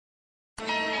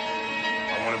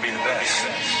to be the best.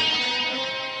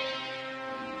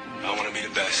 I want to be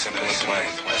the best, simple and plain.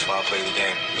 That's why I play the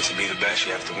game. But to be the best,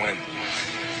 you have to win.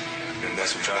 And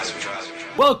that's what drives me.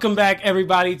 Welcome back,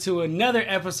 everybody, to another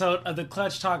episode of the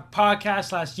Clutch Talk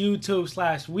podcast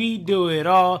 /YouTube/ We Do It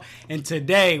All. And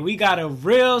today, we got a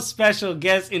real special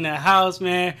guest in the house,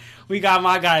 man. We got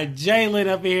my guy, Jalen,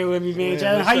 up here with me, man.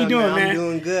 Jalen, how you doing, man?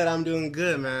 I'm doing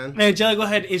good, man. Man, Jalen, go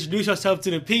ahead and introduce yourself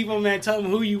to the people, man. Tell them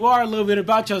who you are, a little bit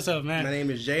about yourself, man. My name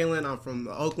is Jalen. I'm from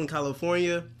Oakland,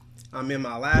 California. I'm in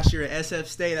my last year at SF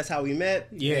State. That's how we met.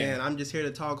 Yeah. And I'm just here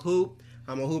to talk hoop.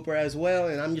 I'm a hooper as well,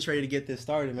 and I'm just ready to get this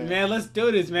started, man. Man, let's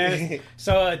do this, man.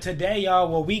 So today, y'all,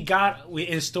 what we got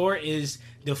in store is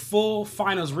the full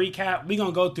finals recap. We're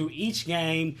going to go through each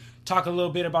game, talk a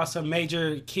little bit about some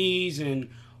major keys and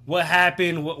what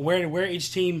happened, where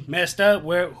each team messed up,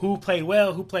 who played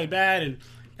well, who played bad, and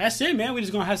that's it, man. We're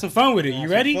just going to have some fun with it. You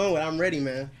ready? I'm ready,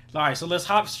 man. All right, so let's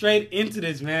hop straight into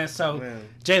this, man. So,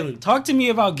 Jalen, talk to me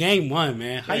about Game 1,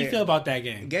 man. How you feel about that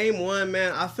game? Game 1,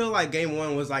 man, I feel like Game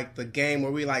 1 was like the game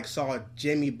where we like saw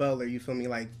Jimmy Butler, you feel me,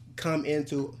 like come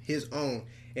into his own.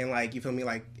 And like, you feel me,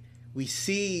 like we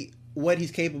see what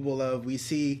he's capable of. We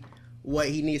see what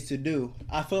he needs to do.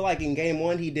 I feel like in Game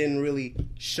 1, he didn't really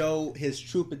show his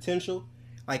true potential.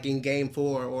 Like in Game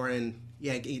 4 or in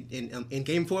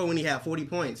Game 4 when he had 40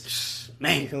 points.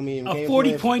 Man, you feel me? a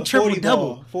 40-point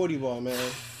triple-double. 40 ball, man.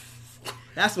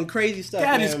 That's some crazy stuff,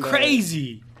 That is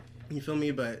crazy. You feel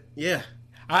me? But, yeah.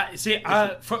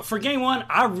 For Game 1,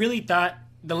 I really thought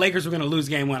the Lakers were going to lose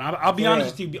Game 1. I'll be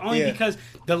honest with you, only because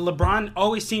the LeBron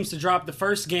always seems to drop the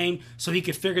first game so he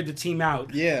could figure the team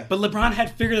out. Yeah. But LeBron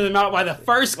had figured them out by the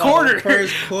first quarter.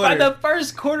 By the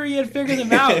first quarter, he had figured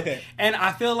them out. And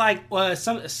I feel like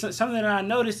something that I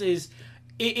noticed is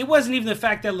it wasn't even the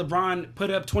fact that LeBron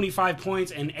put up 25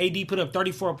 points and AD put up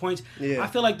 34 points. Yeah. I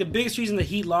feel like the biggest reason the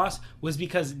Heat lost was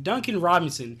because Duncan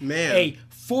Robinson, a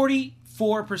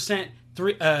 44%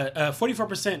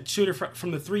 shooter from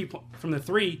the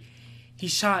three,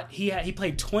 he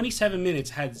played 27 minutes,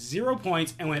 had 0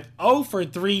 points, and went 0 for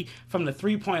 3 from the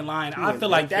 3-point line. I feel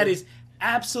like that is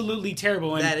absolutely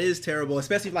terrible. And that is terrible,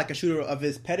 especially like a shooter of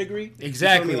his pedigree.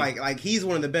 Exactly. Like he's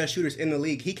one of the best shooters in the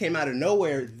league. He came out of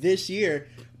nowhere this year,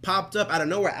 popped up out of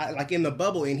nowhere, like in the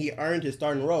bubble, and he earned his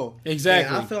starting role. Exactly.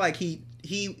 And I feel like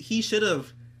he should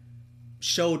have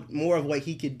showed more of what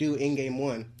he could do in Game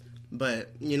 1.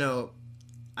 But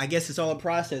I guess it's all a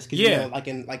process. Cause, like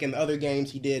in the other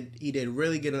games, he did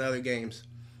really good in other games.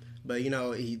 But,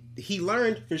 he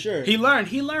learned for sure. He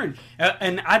learned.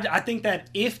 And I think that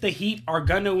if the Heat are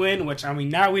going to win, which, I mean,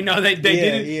 now we know that they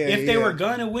didn't. If they were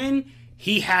going to win,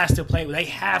 he has to play. They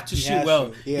have to shoot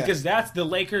well. Because that's the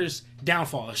Lakers'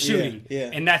 downfall, shooting.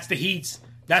 And that's the Heat's.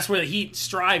 That's where the Heat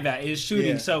strive at, is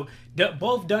shooting. So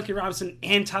both Duncan Robinson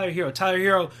and Tyler Hero. Tyler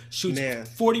Hero shoots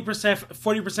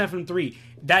 40% from 3.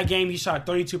 That game, he shot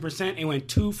 32% and went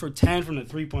 2 for 10 from the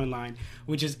 3-point line,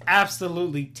 which is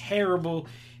absolutely terrible.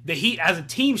 The Heat, as a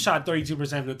team, shot 32%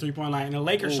 from the 3-point line, and the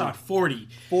Lakers shot 40.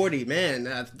 40, man.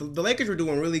 The Lakers were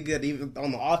doing really good, even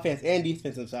on the offense and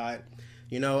defensive side.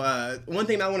 One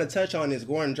thing I want to touch on is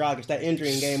Goran Dragic, that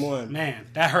injury in Game 1. Man,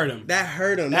 that hurt him. That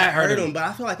hurt him. But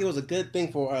I feel like it was a good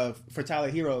thing for Tyler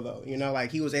Hero, though.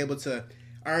 Like he was able to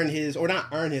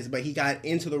but he got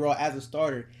into the role as a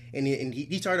starter, and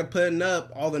he started putting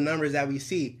up all the numbers that we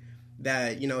see.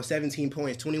 That 17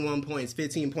 points, 21 points,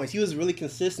 15 points. He was really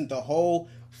consistent the whole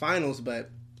finals, but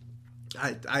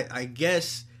I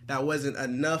guess that wasn't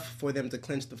enough for them to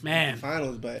clinch the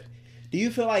finals. But do you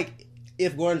feel like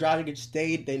if Goran Dragic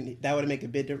stayed, then that would make a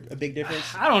big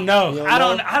difference? I don't know. I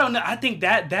don't know. I think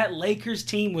that Lakers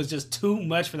team was just too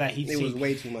much for that Heat team. It was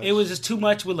way too much. It was just too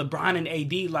much with LeBron and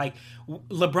AD. Like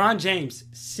LeBron James,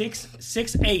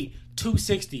 6'8",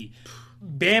 260.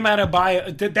 Bam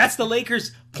Adebayo, that's the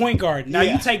Lakers' point guard. Now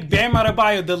you take Bam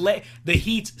Adebayo, the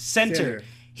Heat's center.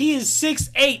 He is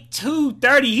 6'8",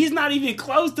 230. He's not even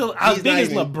close to as big as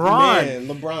LeBron.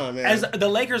 LeBron, man. As the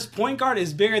Lakers' point guard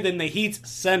is bigger than the Heat's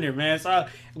center, man. So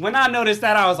when I noticed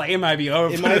that, I was like, it might be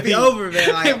over. It might be over,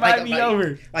 man. It might be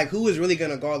over. Like, who is really going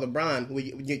to guard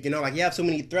LeBron? You have so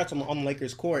many threats on the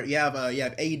Lakers' court. You have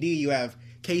AD. You have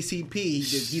KCP.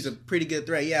 He's a pretty good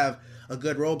threat. You have a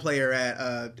good role player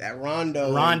at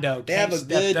Rondo. They have a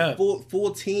good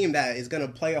full team that is going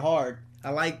to play hard. I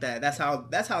like that. That's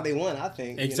how they won, I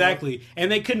think. Exactly.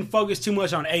 And they couldn't focus too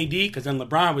much on AD because then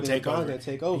LeBron would take over.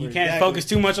 Take over. You can't focus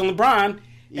too much on LeBron.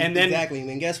 And then exactly. And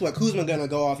then guess what? Kuzma gonna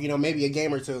go off. Maybe a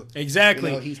game or two.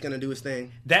 Exactly. He's gonna do his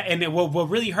thing. What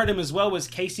really hurt him as well was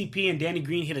KCP and Danny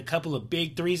Green hit a couple of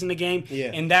big threes in the game.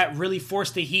 Yeah. And that really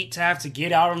forced the Heat to have to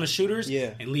get out on the shooters.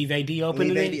 Yeah. And leave AD open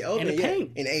in the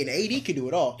paint. And AD could do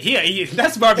it all. Yeah,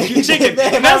 that's barbecue chicken.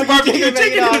 That's barbecue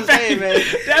chicken in the paint.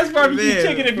 That's barbecue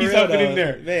chicken if he's open in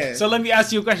there. Man. So let me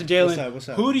ask you a question, Jalen. What's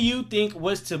up? Who do you think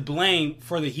was to blame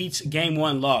for the Heat's Game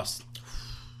 1 loss?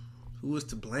 Who was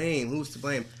to blame?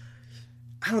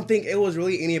 I don't think it was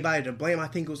really anybody to blame. I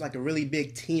think it was like a really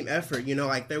big team effort.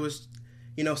 There was,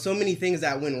 so many things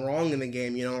that went wrong in the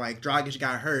game. Like Dragic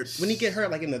got hurt. When he get hurt,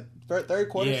 like in the third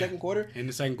quarter, second quarter? In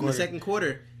the second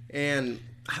quarter. And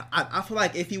I feel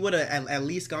like if he would have at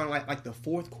least gone like the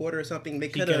fourth quarter or something, they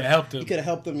could have helped him. He could have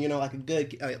helped them, like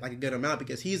a good amount,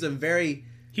 because he's a very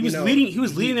he was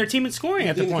leading their team in scoring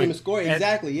at the point.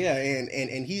 Exactly, yeah,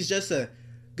 and he's just a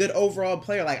good overall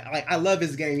player. Like I love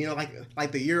his game,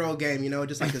 like the Euro game,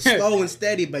 just like the slow and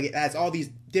steady, but it has all these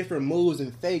different moves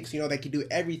and fakes, that can do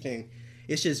everything.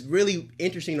 It's just really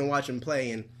interesting to watch him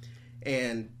play,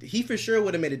 and he for sure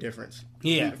would have made a difference.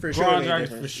 Yeah, for sure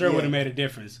would have made a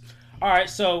difference. All right,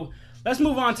 so let's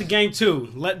move on to Game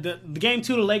 2. The Game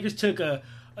 2, the Lakers took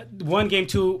won Game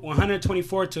 2,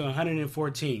 124 to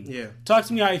 114. Yeah. Talk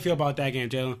to me how you feel about that game,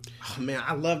 Jalen. Oh, man,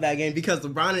 I love that game because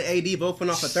LeBron and AD both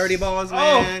went off for 30 balls,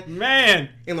 man. Oh, man.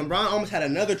 And LeBron almost had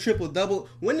another triple-double.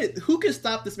 Who can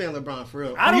stop this man, LeBron, for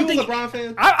real? Are you a LeBron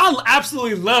fan? I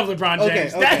absolutely love LeBron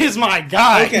James. Okay. That is my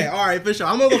guy. Okay, all right, for sure.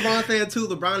 I'm a LeBron fan, too.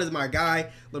 LeBron is my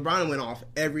guy. LeBron went off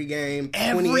every game.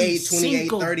 28,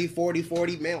 30,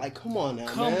 40. Man, like, come on now,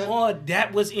 Come on.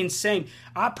 That was insane.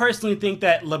 I personally think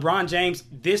that LeBron James,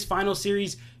 this final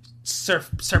series,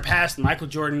 surpassed Michael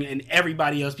Jordan and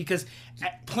everybody else, because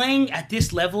playing at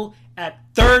this level at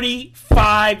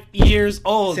 35 years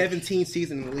old. 17th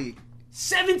season in the league.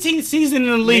 17th season in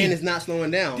the league. Man is not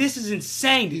slowing down. This is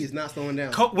insane. He is not slowing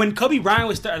down. When Kobe Bryant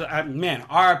was man,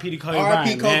 R.I.P. to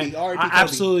Kobe Bryant. I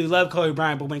absolutely love Kobe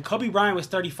Bryant, but when Kobe Bryant was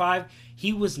 35,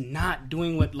 he was not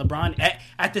doing what LeBron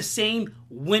at the same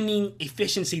winning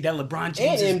efficiency that LeBron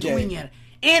James is doing at.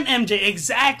 And MJ,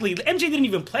 exactly. MJ didn't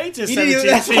even play to 17th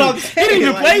season. He didn't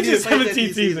even play to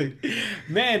 17th season.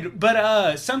 Man,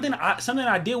 but something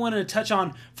I did want to touch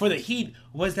on for the Heat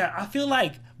was that I feel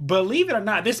like, believe it or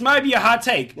not, this might be a hot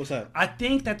take. What's up? I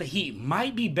think that the Heat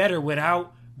might be better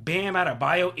without Bam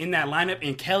Adebayo in that lineup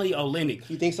and Kelly Olynyk.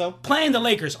 You think so? Playing the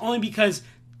Lakers only because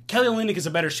Kelly Olynyk is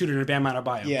a better shooter than Bam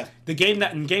Adebayo. Yeah.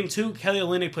 In Game 2, Kelly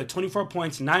Olynyk put 24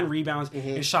 points, 9 rebounds,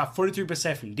 and shot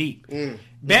 43% from deep.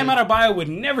 Bam Adebayo would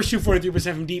never shoot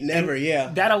 43% from deep. Never, yeah.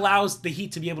 That allows the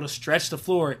Heat to be able to stretch the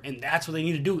floor, and that's what they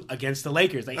need to do against the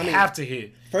Lakers. They have to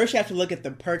hit. First, you have to look at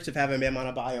the perks of having Bam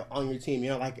Adebayo on your team.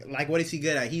 Like what is he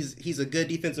good at? He's a good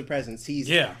defensive presence. He's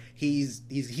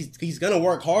gonna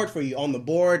work hard for you on the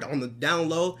board, on the down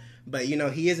low. But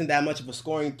he isn't that much of a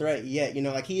scoring threat yet.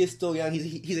 He is still young.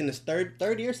 He's in his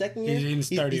third year, second year.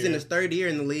 He's in his third year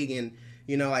in the league, and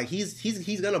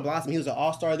he's gonna blossom. He was an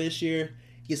all-star this year.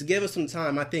 Just give us some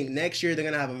time. I think next year they're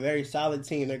gonna have a very solid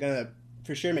team. They're gonna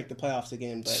for sure make the playoffs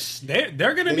again. But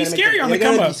they're gonna be scary on the come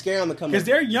up. They're gonna be scary on the come up because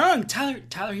they're young.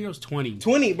 Tyler Hero's 20.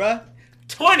 20, bro.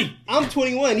 20. I'm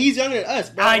 21. He's younger than us,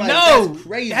 bro. I know. That's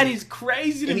crazy. That is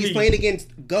crazy to me. And he's playing against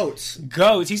GOATs.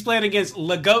 He's playing against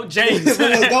LeGoat James.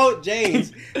 LeGoat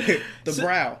James.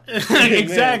 Brow.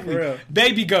 Exactly. Man,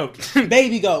 Baby Goat.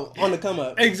 Baby Goat on the come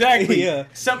up. Exactly. Yeah.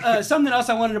 Something else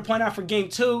I wanted to point out for Game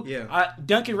 2. Yeah.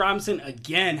 Duncan Robinson,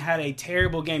 again, had a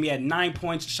terrible game. He had 9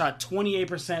 points, shot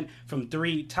 28% from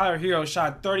 3. Tyler Hero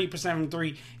shot 30% from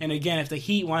 3. And again, if the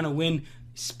Heat want to win,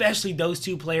 especially those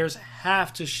two players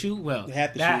have to shoot well. They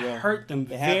have to shoot well. That hurt them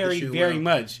very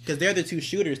much. Because they're the two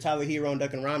shooters, Tyler Hero and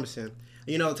Duncan Robinson.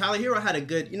 Tyler Hero had a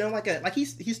good,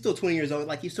 he's still 20 years old.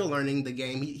 Like, he's still learning the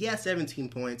game. He had 17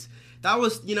 points. That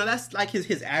was, that's like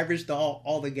his average to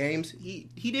all the games.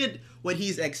 He did what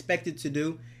he's expected to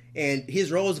do, and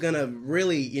his role is going to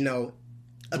really,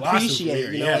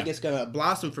 appreciate, like it's going to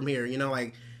blossom from here,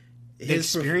 like. The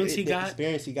experience he got,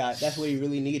 that's what he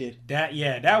really needed.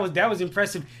 That was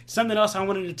impressive. Something else I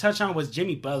wanted to touch on was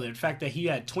Jimmy Butler. The fact that he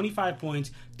had 25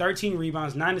 points, 13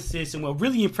 rebounds, 9 assists, and what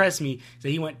really impressed me is that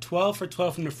he went 12 for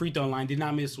 12 from the free throw line, did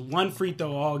not miss one free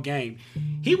throw all game.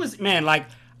 He was, I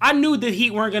knew the Heat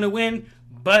weren't going to win,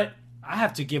 but I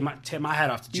have to tip my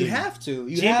hat off to Jimmy. You have to.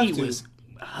 Jimmy was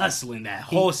hustling that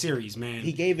whole series, man.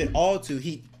 He gave it all to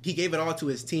he gave it all to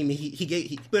his team.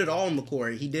 He put it all on the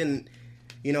court. He didn't.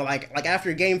 Like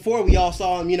after Game 4, we all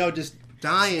saw him, just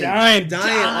dying on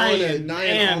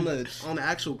the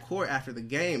actual court after the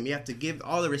game. You have to give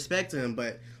all the respect to him.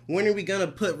 But when are we gonna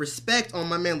put respect on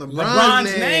my man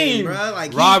LeBron's name, bro?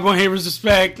 Like Rob want his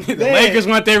respect. The Lakers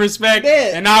want their respect,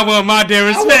 and I want my damn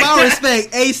respect. I want my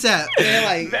respect ASAP.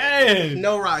 Man, like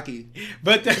no Rocky.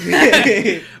 But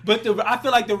I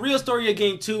feel like the real story of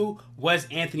Game 2 was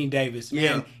Anthony Davis.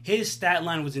 Man, his stat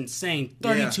line was insane.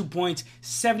 32 points,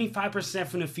 75%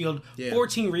 from the field,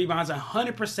 14 rebounds,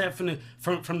 100%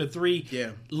 from the three.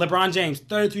 Yeah. LeBron James,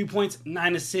 33 points,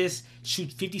 9 assists,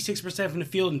 shoots 56% from the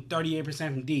field and 38%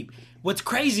 from deep. What's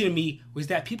crazy to me was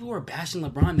that people were bashing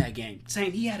LeBron that game,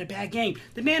 saying he had a bad game.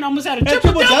 The man almost had a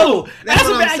triple-double. That's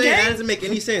what I'm saying. That doesn't make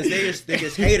any sense. They're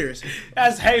just haters.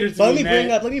 That's haters. But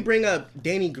let me bring up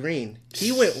Danny Green.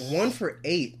 He went 1 for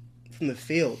 8 from the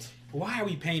field. Why are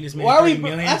we paying this man $30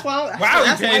 million? That's why are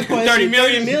we paying him $30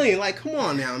 million? $30 million. Like, come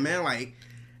on now, man. Like,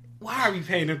 why are we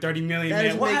paying him $30 million? That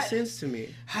doesn't make sense to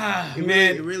me.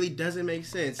 It really doesn't make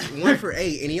sense. 1 for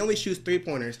 8, and he only shoots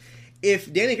 3-pointers.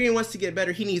 If Danny Green wants to get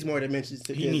better, he needs more dimensions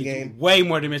to his game. Way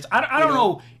more dimensions. I don't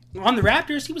know. On the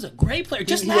Raptors, he was a great player.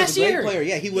 Just last year. He was a great player.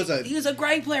 Yeah, he was a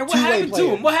great player. What happened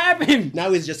to him? What happened?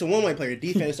 Now he's just a one-way player,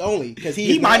 defense only. Because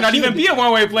he might not even be a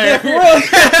one-way player. Yeah, for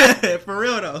real. For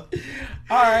real, though.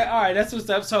 All right. That's what's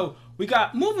up. So we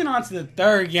got moving on to the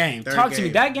third game. Talk to me.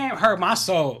 That game hurt my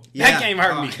soul. Yeah. That game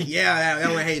hurt me. Yeah, that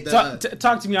one hate that.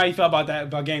 Talk to me how you felt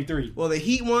about Game 3. Well, the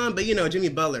Heat won, but Jimmy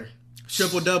Butler,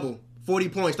 triple-double. 40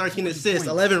 points, 13 assists,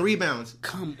 11 rebounds.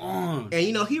 Come on.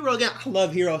 And, Hero, again, I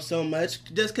love Hero so much.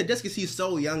 Just because he's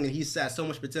so young and he's had so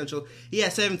much potential. He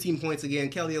had 17 points again.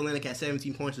 Kelly Olynyk had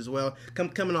 17 points as well,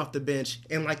 coming off the bench.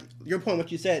 And, like, your point,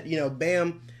 what you said,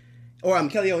 Bam, or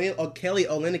Kelly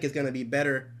Olynyk is going to be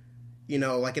better,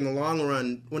 like in the long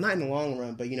run. Well, not in the long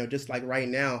run, but, just like right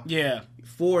now. Yeah.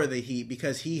 For the Heat,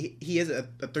 because he is a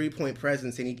 3-point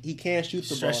presence and he can shoot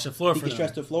the ball. He can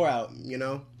stretch the floor out.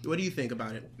 What do you think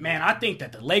about it? Man, I think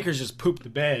that the Lakers just pooped the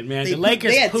bed. Man,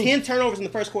 They had 10 turnovers in the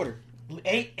first quarter.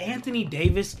 Anthony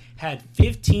Davis had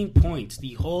 15 points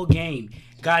the whole game.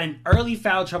 Got in early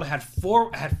foul trouble. Had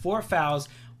four fouls.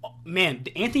 Man,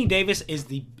 Anthony Davis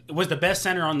was the best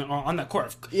center on the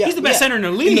court. Yeah, he's the best center in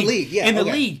the league. In the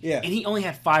league. Yeah. And he only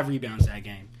had 5 rebounds that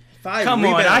game. 5 Come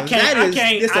rebounds. on, I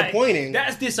can't. Disappointing.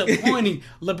 That's disappointing.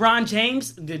 LeBron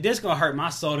James, this gonna hurt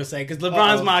my soul to say because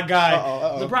LeBron's my guy.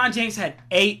 LeBron James had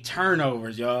 8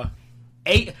 turnovers, y'all.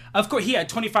 8. Of course, he had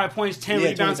 25 points, 10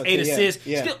 rebounds, 8 assists.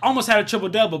 Yeah. Still almost had a triple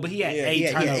double, but he had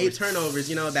 8 turnovers. He had 8 turnovers.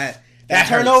 That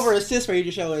turnover assist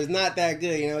ratio is not that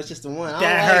good. It's just the one.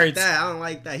 That hurts. I don't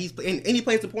like that. He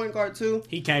plays the point guard too.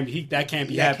 That can't be happening. That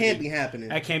can't be happening.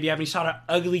 That can't be happening. He shot an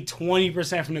ugly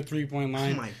 20% from the 3-point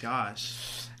line. Oh my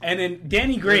gosh. And then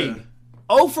Danny Green,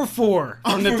 0 for 4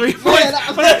 from the 3-point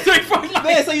line.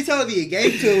 Man, so you telling me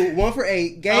Game 2, 1 for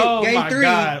 8, Game 3,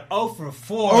 God, 0 for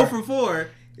 4. 0 for 4.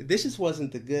 This just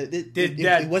wasn't the good.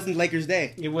 It wasn't Lakers'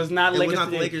 day. It was not Lakers' day. It was not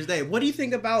the Lakers' day. What do you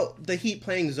think about the Heat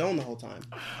playing zone the whole time?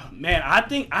 Man, I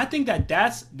think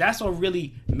that's what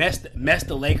really messed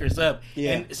the Lakers up.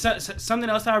 Yeah. And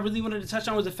something else I really wanted to touch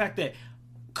on was the fact that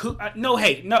no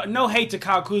hate to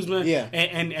Kyle Kuzma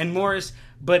and Morris,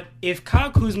 but if Kyle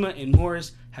Kuzma and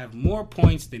Morris have more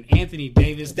points than Anthony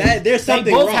Davis, there's something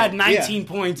they both wrong. Had 19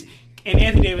 points. And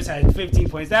Anthony Davis had 15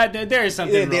 points. There is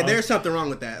something wrong. There's something wrong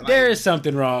with that. There is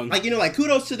something wrong.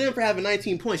 Kudos to them for having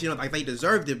 19 points. They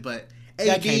deserved it, but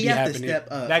AD, you have to step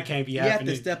up. That can't be happening.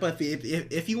 You have to step up.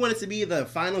 If you wanted to be the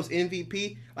Finals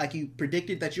MVP, like you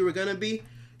predicted that you were going to be,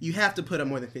 you have to put up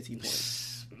more than 15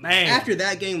 points. Man. After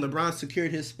that game, LeBron secured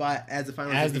his spot as the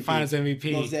Finals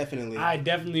MVP. Most definitely. I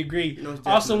definitely agree.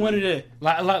 Also wanted to,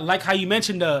 like how you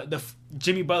mentioned the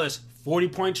Jimmy Butler's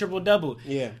 40-point triple-double.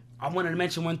 Yeah. I wanted to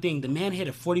mention one thing. The man hit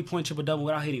a 40-point triple-double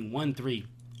without hitting 1 3.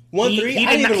 1 3?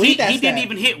 I didn't even read that. He didn't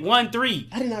even hit 1 3.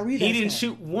 I did not read that. He didn't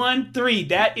shoot 1 3.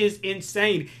 That is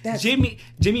insane.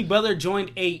 Jimmy Butler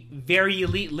joined a very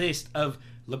elite list of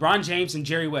LeBron James and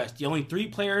Jerry West, the only 3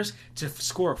 players to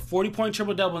score a 40-point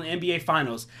triple-double in the NBA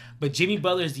Finals. But Jimmy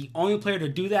Butler is the only player to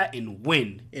do that and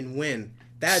win.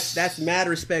 That's mad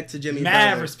respect to Jimmy Butler.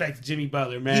 Mad respect to Jimmy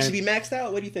Butler, man. He should be maxed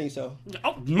out? What do you think so?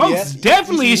 Oh, most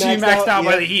definitely he should be maxed out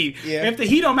by the Heat. Yeah. If the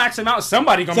Heat don't max him out,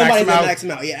 somebody's going to max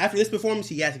him out. Yeah, after this performance,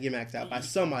 he has to get maxed out by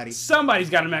somebody. Somebody's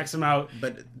got to max him out.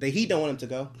 But the Heat don't want him to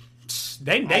go.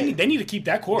 They need to keep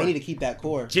that core. They need to keep that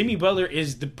core. Jimmy Butler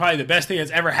is probably the best thing that's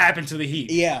ever happened to the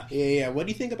Heat. Yeah. What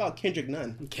do you think about Kendrick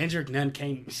Nunn? Kendrick Nunn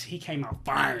came out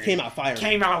firing. Came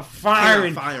out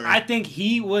firing. I think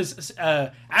he was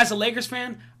as a Lakers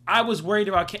fan, I was worried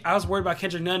about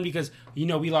Kendrick Nunn because we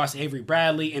lost Avery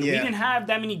Bradley and we didn't have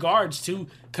that many guards to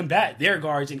combat their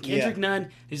guards. And Kendrick Nunn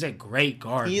is a great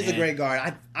guard. He is a great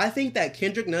guard. I think that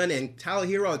Kendrick Nunn and Tyler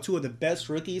Hero are 2 of the best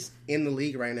rookies in the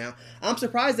league right now. I'm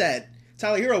surprised that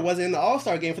Tyler Hero wasn't in the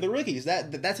All-Star game for the rookies.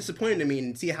 That's disappointing to me,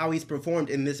 and see how he's performed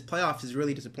in this playoffs is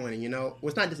really disappointing. Well,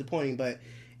 it's not disappointing, but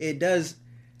it does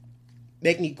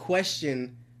make me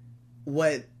question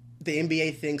what the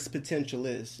NBA thinks potential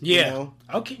is. Yeah.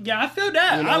 Okay. Yeah, I feel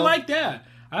that. I like that.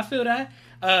 I feel that.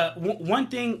 One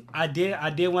thing I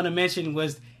did want to mention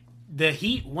was the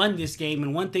Heat won this game,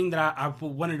 and one thing that I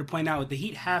wanted to point out was the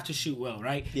Heat have to shoot well,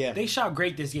 right? Yeah. They shot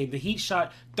great this game. The Heat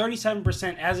shot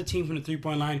 37% as a team from the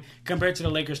three-point line compared to the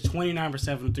Lakers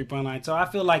 29% from the three-point line. So I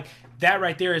feel like that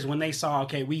right there is when they saw,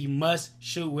 okay, we must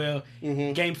shoot well.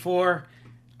 Mm-hmm. Game 4,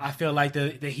 I feel like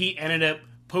the Heat ended up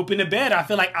pooping the bed. I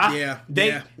feel like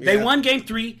they won Game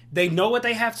 3. They know what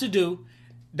they have to do.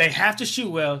 They have to shoot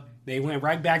well. They went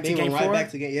right back to Game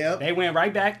 4. They went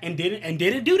right back and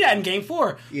didn't do that in Game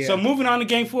 4. Yeah. So moving on to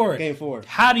Game 4. Game 4.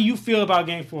 How do you feel about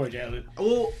Game 4, Jalen?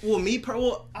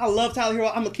 Well, I love Tyler Hero.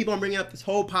 I'm gonna keep on bringing up this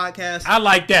whole podcast. I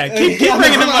like that. Keep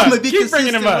bringing him up. Keep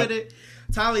bringing him up.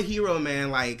 Tyler Hero, man,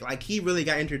 like he really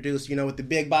got introduced, with the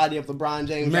big body of LeBron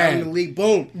James out in the league.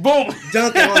 Boom,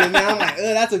 dunking on him, man. I'm like,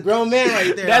 that's a grown man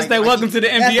right there. That's the welcome to the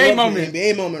NBA moment. The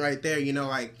NBA moment right there,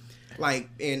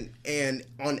 and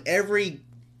on every.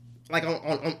 Like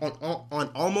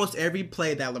on almost every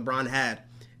play that LeBron had,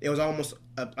 it was almost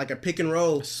like a pick and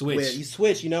roll switch. He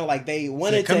switched, like they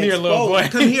wanted to expose. Little boy.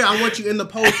 Come here, I want you in the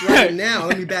post right now.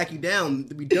 Let me back you down.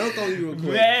 Let me dunk on you real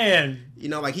quick. Man,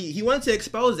 like he wanted to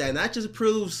expose that, and that just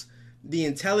proves the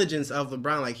intelligence of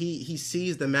LeBron. Like he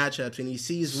sees the matchups and he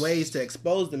sees ways to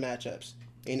expose the matchups,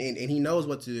 and he knows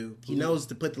what to do. He knows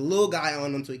to put the little guy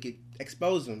on him so he could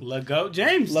expose him. LeGoat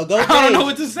James. I don't know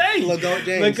what to say.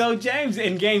 LeGoat James.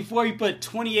 In Game 4, he put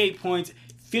 28 points,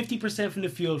 50% from the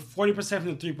field, 40% from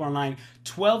the three-point line,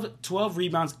 12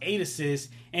 rebounds, 8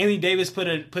 assists. Anthony Davis put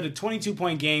a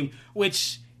 22-point game,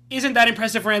 which isn't that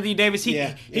impressive for Anthony Davis. He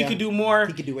could do more.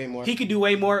 He could do way more. He could do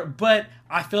way more, but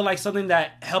I feel like something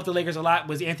that helped the Lakers a lot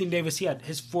was Anthony Davis. He had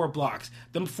his 4 blocks.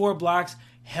 Them 4 blocks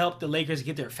helped the Lakers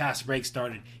get their fast break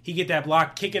started. He get that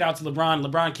block, kick it out to LeBron.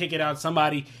 LeBron kick it out to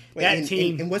somebody.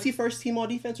 Team. And was he first team all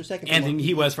defense or second team? Anthony,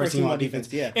 he was first team all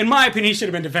defense. Yeah. In my opinion, he should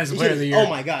have been defensive player of the year. Oh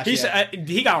my gosh.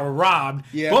 He got robbed.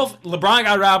 Yeah. Both LeBron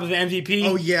got robbed of the MVP.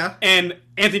 Oh yeah. And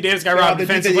Anthony Davis got robbed of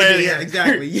defensive player of the year. Yeah,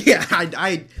 exactly. Yeah,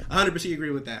 I 100%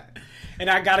 agree with that. And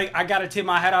I gotta tip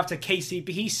my hat off to KCP.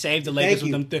 He saved the Lakers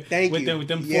with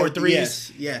them 4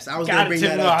 threes. Yes. I was gonna bring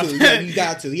that up too. Yeah, you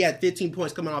got to. He had 15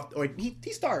 points coming off, or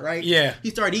he started right. Yeah, he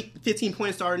started 15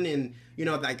 points starting, and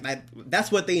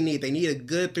that's what they need. They need a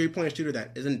good 3-point shooter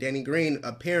that isn't Danny Green.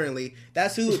 Apparently,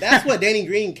 that's what Danny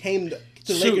Green came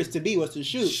to Lakers to be, was to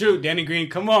shoot. Danny Green,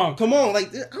 come on.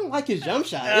 Like, I don't like his jump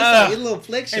shot. It's like a little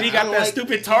flick shot. And he got that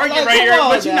stupid target right here,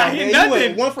 but you're not hitting nothing. He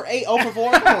went 1 for 8, 0 for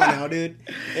 4. Come on now, dude.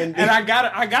 And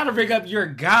I gotta bring up your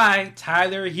guy,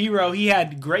 Tyler Hero. He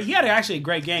had actually a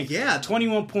great game. Yeah.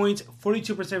 21 points,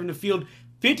 42% from the field,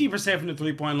 50% from the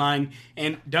 3-point line,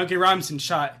 and Duncan Robinson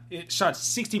shot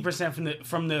 60%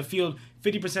 from the field,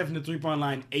 50% from the 3-point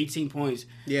line, 18 points.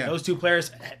 Yeah, those two players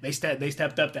they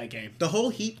stepped up that game. The whole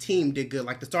Heat team did good.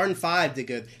 Like the starting 5 did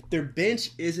good. Their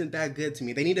bench isn't that good to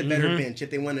me. They need a better bench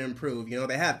if they want to improve.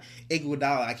 They have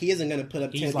Iguodala. Like he isn't going to put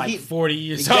up 10. He's like 40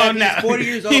 years old now. He's 40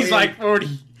 years old. He's like 40.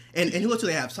 And who else do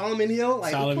they have? Solomon Hill.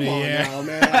 Like come on now,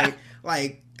 man.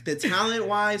 Like the talent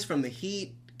wise from the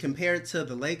Heat. Compared to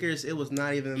the Lakers, it was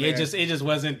not even there. It just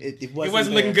wasn't. It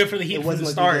wasn't looking good for the Heat from the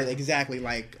start. Exactly.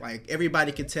 Like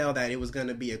everybody could tell that it was going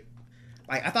to be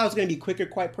I thought it was going to be quicker.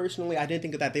 Quite personally, I didn't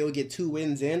think that they would get 2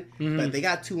 wins in, but they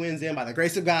got 2 wins in by the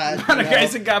grace of God. By the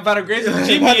grace of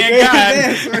Jimmy and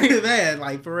God.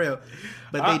 Man, for real.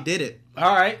 But they did it.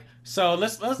 All right. So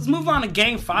let's move on to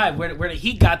Game 5, where the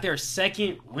Heat got their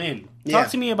second win. Talk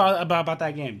to me about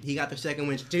that game. He got their second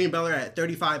win. Jimmy Butler at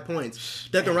 35 points.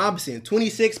 Duncan Robinson,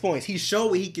 26 points. He showed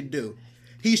what he could do.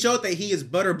 He showed that he is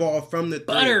butterball from the 3.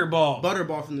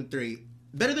 Butterball from the 3.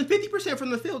 Better than 50% from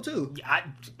the field, too.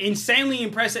 Insanely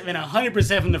impressive, and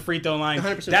 100% from the free throw line.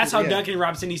 100%. That's how Duncan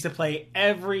Robinson needs to play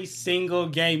every single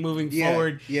game moving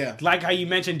forward. Yeah. Like how you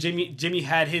mentioned, Jimmy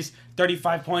had his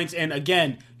 35 points, and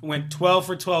again, went 12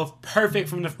 for 12, perfect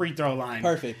from the free throw line.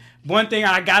 Perfect. One thing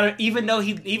I gotta, even though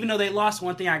they lost,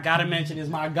 one thing I gotta mention is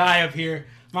my guy up here.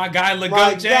 My guy,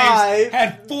 LeGoat James,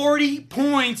 had 40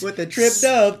 points. With the trip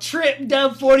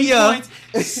dub. 40 points.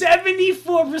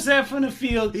 74% from the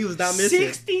field. He was not missing.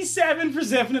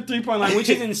 67% from the 3-point line, which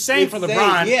is insane for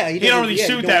LeBron. Yeah, he don't really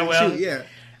shoot that well. Yeah.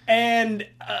 And,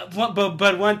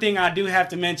 but one thing I do have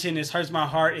to mention hurts my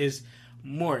heart is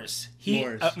Morris.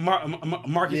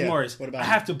 Marcus Morris. What about I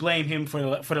have to blame him for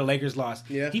the Lakers' loss.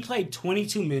 Yeah. He played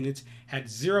 22 minutes, had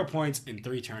 0 points and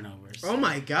 3 turnovers. Oh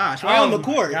my gosh! Why on the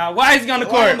court? Why is he on the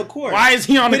court? Why is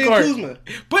he on the court? Kuzma.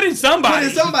 Put in somebody. Put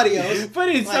in somebody else. Put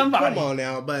in somebody. Come on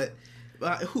now, but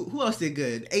who else did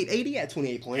good? AD had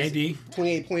 28 points. AD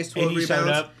 28 points, 12 AD rebounds. showed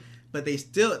up. But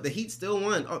the Heat still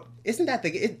won. Oh, isn't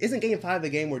Game 5 the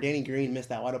game where Danny Green missed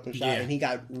that wide open shot and he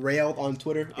got railed on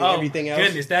Twitter and everything else?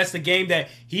 Goodness, that's the game that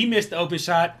he missed the open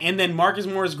shot and then Marcus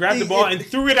Morris grabbed the ball and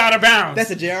threw it out of bounds.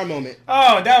 That's a JR moment.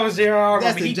 Oh, that was JR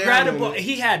moment. He JR grabbed the moment. ball.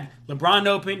 He had LeBron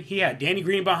open. He had Danny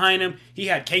Green behind him. He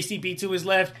had KCP to his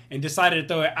left and decided to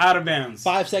throw it out of bounds.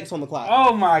 5 seconds on the clock.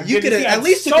 Oh my goodness! You could have at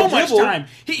least so much time.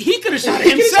 He could have shot it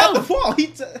He could have shot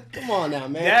himself. the ball. Come on now,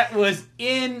 man. That was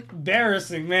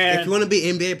embarrassing, man. If you want to be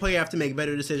an NBA player, you have to make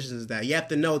better decisions than that. You have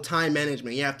to know time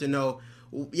management. You have to know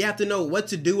what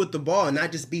to do with the ball and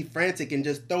not just be frantic and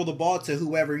just throw the ball to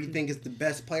whoever you think is the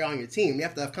best player on your team. You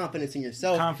have to have confidence in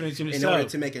yourself. In order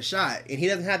to make a shot. And he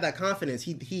doesn't have that confidence.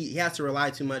 He has to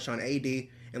rely too much on AD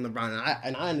and LeBron.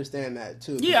 And I understand that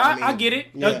too. Yeah, I get it.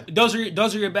 Yeah. Those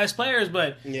are your best players,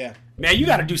 but yeah. Man, you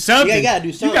got to do something. Yeah, you got to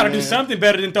do something. You got to do something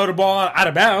better than throw the ball out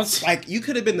of bounds. Like, you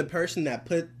could have been the person that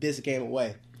put this game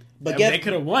away. But they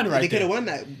could have won They could have won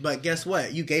that. But guess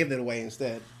what? You gave it away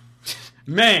instead.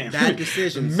 Man. Bad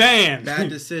decisions. Man. Bad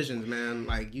decisions, man.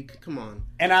 Like, come on.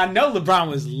 And I know LeBron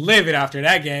was livid after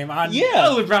that game. I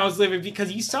know LeBron was livid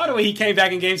because you saw the way he came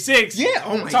back in Game 6. Yeah,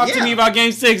 oh my God. Talk to me about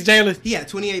Game 6, Jalen. He had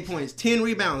 28 points, 10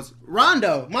 rebounds.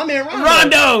 Rondo, my man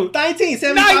Rondo. 19,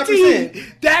 75%.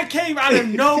 19. That came out of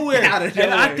nowhere.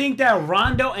 And I think that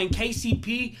Rondo and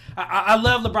KCP, I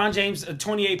love LeBron James,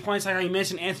 28 points, like how you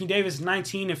mentioned. Anthony Davis,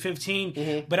 19 and 15.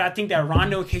 Mm-hmm. But I think that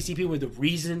Rondo and KCP were the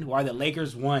reason why the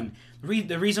Lakers won.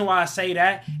 The reason why I say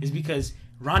that is because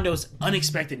Rondo's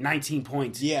unexpected 19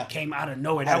 points came out of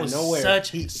nowhere. That was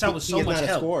so much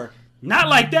help. Not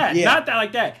like that. Yeah. Not that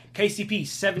like that. KCP,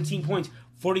 17 points,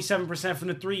 47% from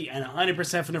the 3, and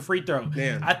 100% from the free throw.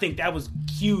 Man. I think that was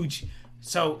huge.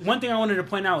 So one thing I wanted to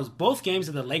point out was both games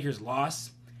that the Lakers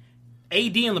lost,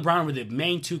 AD and LeBron were the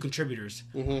main 2 contributors.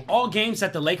 Mm-hmm. All games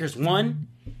that the Lakers won,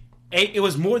 it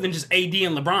was more than just AD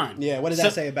and LeBron. Yeah, what does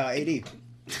that say about AD?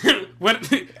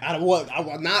 What? No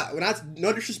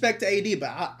disrespect to AD, but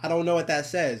I don't know what that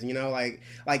says. You know, like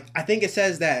I think it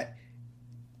says that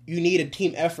you need a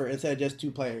team effort instead of just 2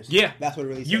 players. Yeah, that's what it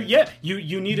really says.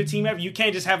 You need a team effort. You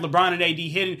can't just have LeBron and AD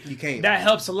hitting. You can't. That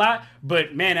helps a lot.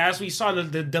 But man, as we saw,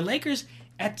 the Lakers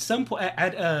at some point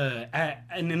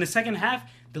and in the second half,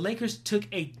 the Lakers took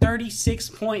a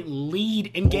 36-point lead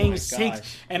in Game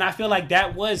 6, and I feel like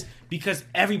that was because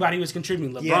everybody was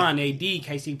contributing. LeBron, AD,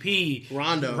 KCP,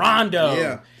 Rondo.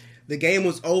 Yeah. The game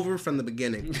was over from the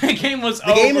beginning. The game was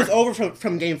over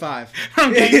from Game 5.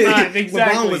 From Game 5,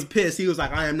 exactly. LeBron was pissed. He was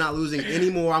like, I am not losing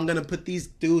anymore. I'm going to put these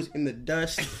dudes in the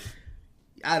dust.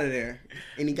 Out of there.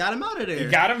 And he got him out of there. He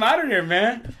got him out of there,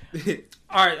 man.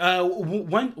 All right,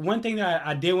 one thing that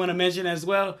I did want to mention as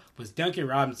well was Duncan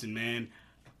Robinson, man.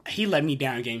 He let me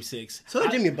down in Game 6. So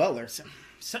did Jimmy Butler.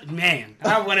 Man,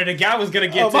 I was going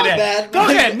to get to that. Bad. Go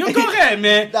ahead. No, go ahead,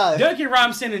 man. Duncan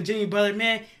Robinson and Jimmy Butler,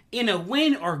 man, in a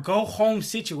win or go home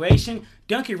situation,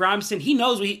 Duncan Robinson, he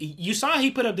knows what you saw he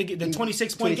put up the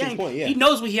 26-point game. He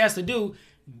knows what he has to do.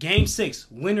 Game 6,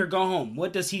 win or go home.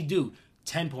 What does he do?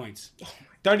 10 points.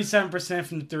 37%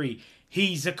 from the 3.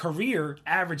 He's a career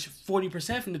average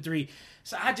 40% from the 3.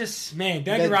 So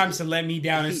Duncan Robinson let me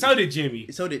down, and so did Jimmy.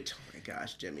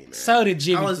 Gosh, Jimmy, man. So did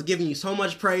Jimmy. I was giving you so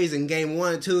much praise in Game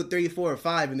 1, 2, 3, 4,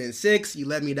 5, and then 6. You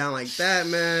let me down like that,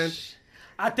 man.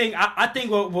 I think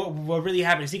what really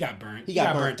happened is he got burnt. He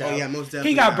got burnt out. Oh yeah, most definitely.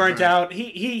 He got burnt out.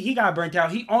 He got burnt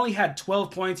out. He only had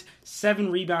 12 points,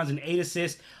 7 rebounds, and 8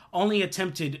 assists. Only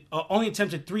attempted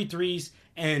 3 threes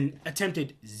and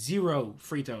attempted 0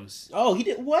 free throws. Oh, he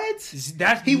did what?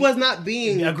 He was not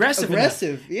being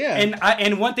aggressive. Yeah.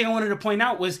 And one thing I wanted to point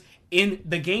out was, in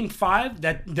the Game 5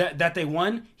 that they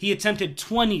won, he attempted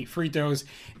 20 free throws.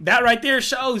 That right there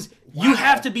shows you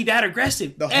have to be that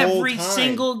aggressive every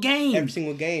single game. Every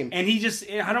single game. And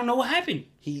I don't know what happened.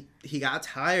 He got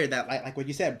tired. That like what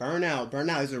you said, burnout.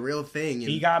 Burnout is a real thing.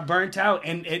 He got burnt out,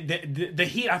 and the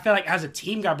Heat, I feel like as a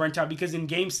team, got burnt out because in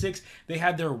Game 6 they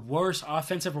had their worst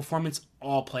offensive performance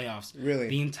all playoffs. Really,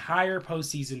 the entire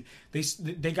postseason.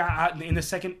 They got out in the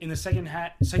second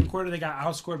quarter. They got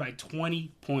outscored by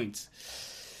 20 points.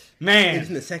 Man, it's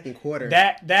in the second quarter.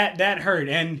 That hurt,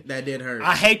 and that did hurt.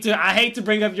 I hate to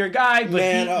bring up your guy,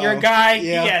 but your guy, he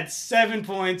had 7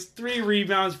 points, 3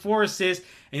 rebounds, 4 assists,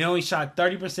 and he only shot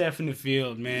 30% from the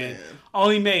field. Man,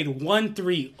 only made 1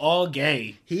 3 all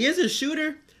game. He is a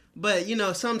shooter, But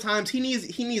sometimes he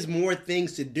needs more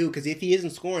things to do because if he isn't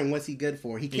scoring, what's he good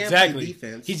for? He can't play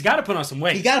defense. He's got to put on some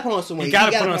weight. He got to put on some weight. He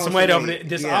got to put on some weight over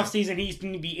this offseason. He's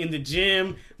going to be in the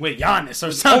gym with Giannis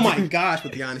or something. Oh my gosh,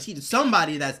 with Giannis, he's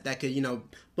somebody that could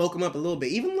bulk him up a little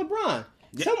bit. Even LeBron,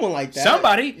 someone like that.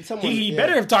 Somebody. He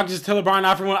better have talked to LeBron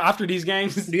after these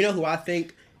games. Do you know who I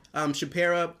think should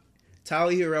pair up?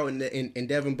 Tyler Hero and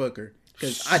Devin Booker.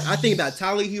 Because I think that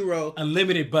Tyler Hero...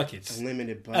 Unlimited buckets.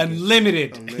 Unlimited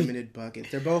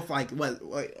buckets. They're both like,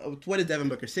 what is Devin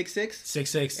Booker, 6'6"?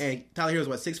 6'6". And Tyler Hero's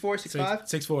what, 6'4", 6'5"?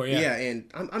 6'4", yeah. Yeah,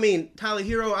 and I mean, Tyler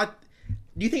Hero,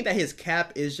 do you think that his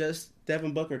cap is just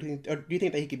Devin Booker? Or do you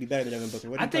think that he could be better than Devin Booker?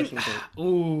 What do you personally think?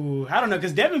 Ooh, I don't know,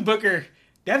 because Devin Booker's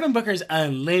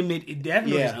unlimited.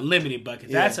 Booker's unlimited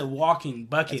buckets. That's a walking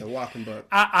bucket. That's a walking bucket.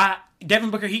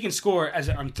 Devin Booker, he can score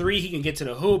on three. He can get to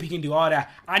the hoop. He can do all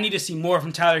that. I need to see more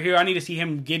from Tyler Hero. I need to see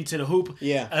him get into the hoop.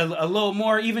 Yeah, a little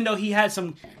more. Even though he had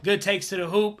some good takes to the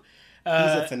hoop, he's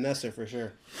a finesser for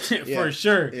sure. For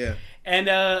sure. Yeah. And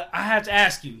I have to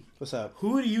ask you, what's up?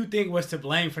 Who do you think was to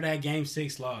blame for that Game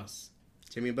 6 loss?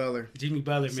 Jimmy Butler,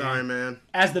 man. Sorry, man.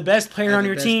 As the best player on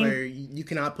your team, you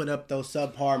cannot put up those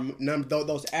subpar numbers,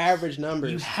 those average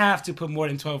numbers. You have to put more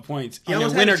than 12 points. You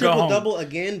almost had a triple-double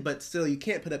again, but still, you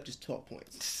can't put up just 12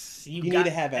 points. You need to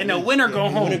have and a winner go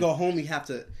home. Winner go home. You have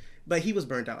to, but he was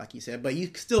burnt out, like you said. But you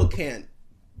still can't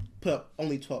put up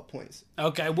only 12 points.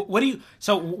 Okay, what do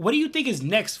you think is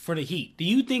next for the Heat? Do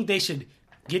you think they should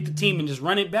get the team and just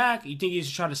run it back? You think you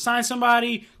should try to sign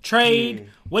somebody, trade?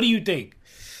 What do you think?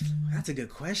 That's a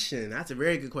good question. That's a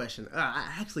very good question. I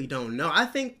actually don't know. I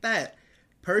think that,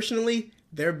 personally,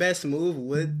 their best move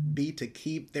would be to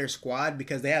keep their squad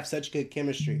because they have such good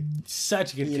chemistry.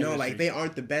 Like they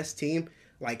aren't the best team,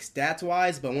 like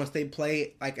stats-wise, but once they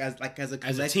play as a collective,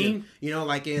 as a team,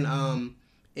 like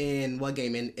in what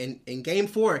game? In Game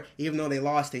 4, even though they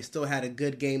lost, they still had a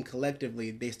good game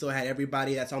collectively. They still had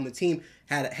everybody that's on the team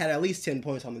had at least 10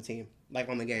 points on the team, like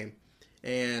on the game.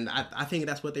 And I think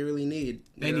that's what they really need.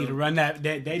 They need to run that.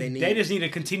 They just need to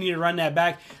continue to run that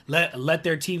back. Let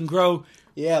their team grow.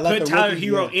 Yeah, put Tyler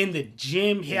Hero in the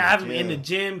gym. Have him in the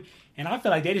gym. And I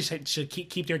feel like they just should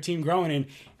keep their team growing. And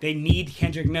they need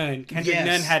Kendrick Nunn.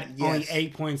 Nunn had only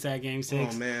 8 points that Game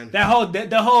 6. Oh man,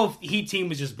 the whole Heat team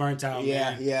was just burnt out.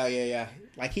 Yeah, man. Yeah.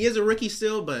 Like he is a rookie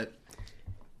still, but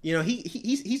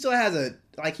he still has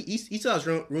he still has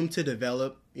room to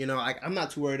develop. I'm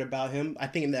not too worried about him. I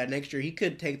think that next year he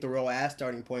could take the role as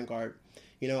starting point guard.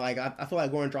 I feel like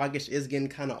Goran Dragic is getting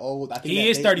kind of old. I think he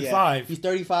is 35. He's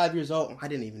 35 years old. I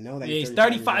didn't even know that. Yeah, he's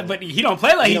 35, but he don't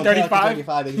play like he's 35.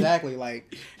 35, exactly.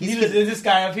 Like neither is this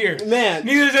guy up here. Man.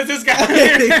 Neither is this guy up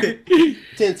here.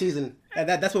 10 season.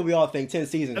 That's what we all think. 10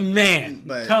 season. Man,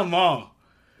 but come on.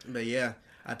 But yeah.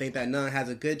 I think that Nunn has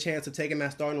a good chance of taking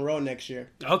that starting role next year.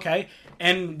 Okay.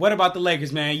 And what about the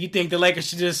Lakers, man? You think the Lakers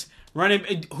should just run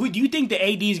it? Who do you think the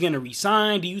AD is going to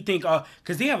resign? Do you think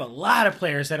because they have a lot of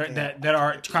players that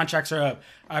are contracts are up.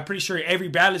 I'm pretty sure every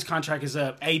Bradley's contract is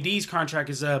up. AD's contract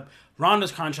is up.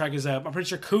 Rondo's contract is up. I'm pretty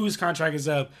sure Kuz's contract is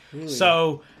up. Really?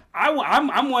 So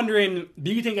I'm wondering,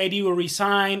 do you think AD will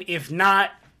resign? If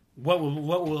not, what will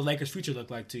the Lakers' future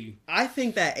look like to you? I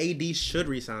think that AD should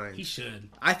resign. He should.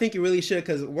 I think he really should,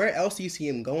 because where else do you see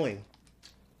him going?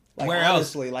 Where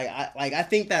honestly, else? I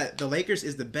think that the Lakers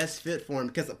is the best fit for him,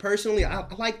 because personally, I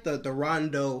like the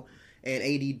Rondo and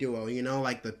AD duo.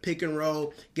 Like the pick and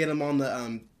roll, get him on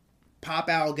the pop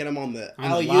out, get him on the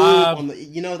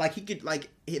alley-oop, like he could, like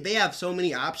they have so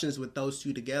many options with those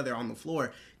two together on the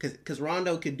floor, because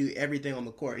Rondo could do everything on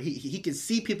the court. He could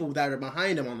see people that are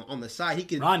behind him on the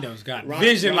side. Rondo's got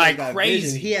vision like crazy.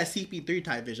 Vision. He has CP3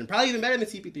 type vision, probably even better than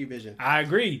CP3 vision. I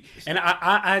agree, and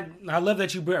I love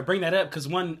that you bring that up, because a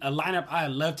lineup I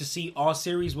love to see all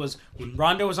series was when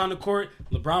Rondo was on the court,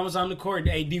 LeBron was on the court, and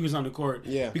AD was on the court.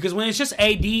 Yeah, because when it's just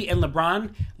AD and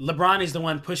LeBron is the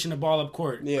one pushing the ball up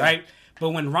court, right? But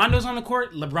when Rondo's on the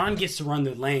court, LeBron gets to run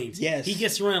the lanes. Yes. He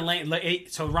gets to run the lane.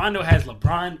 So Rondo has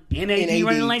LeBron and AD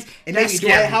running the lanes. And that's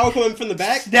scary. Dwight Howard coming from the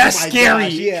back? That's scary.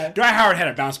 Gosh, yeah. Dwight Howard had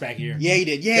a bounce back here. Yeah, he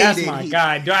did. That's my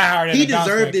guy. Dwight Howard had a bounce back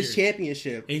here. He deserved this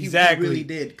championship. Exactly. He really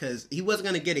did, because he wasn't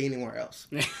going to get it anywhere else.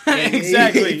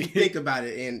 Exactly. If you think about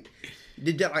it. And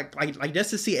like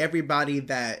just to see everybody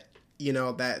that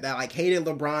that like hated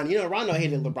LeBron. Rondo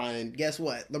hated LeBron, and guess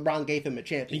what? LeBron gave him a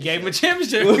championship. He gave him a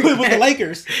championship with the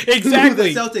Lakers.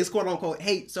 Exactly. The Celtics, quote unquote,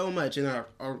 hate so much, and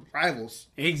our rivals.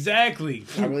 Exactly.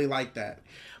 I really like that.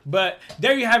 But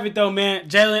there you have it, though, man.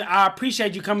 Jalen, I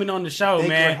appreciate you coming on the show, man.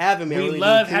 Thanks for having me. We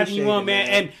love having you on, man.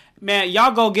 And man,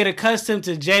 y'all go get accustomed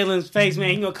to Jalen's face, man.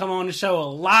 He gonna come on the show a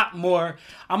lot more.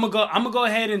 I'm gonna go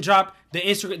ahead and drop the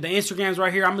Instagrams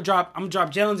right here. I'm gonna drop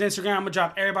Jalen's Instagram. I'm gonna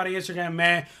drop everybody's Instagram,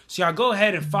 man. So y'all go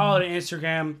ahead and follow the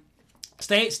Instagram.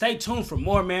 Stay tuned for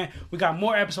more, man. We got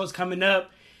more episodes coming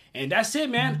up. And that's it,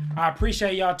 man. I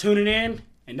appreciate y'all tuning in.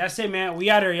 And that's it, man. We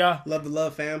out here, y'all. Love the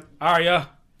love, fam. All right, y'all.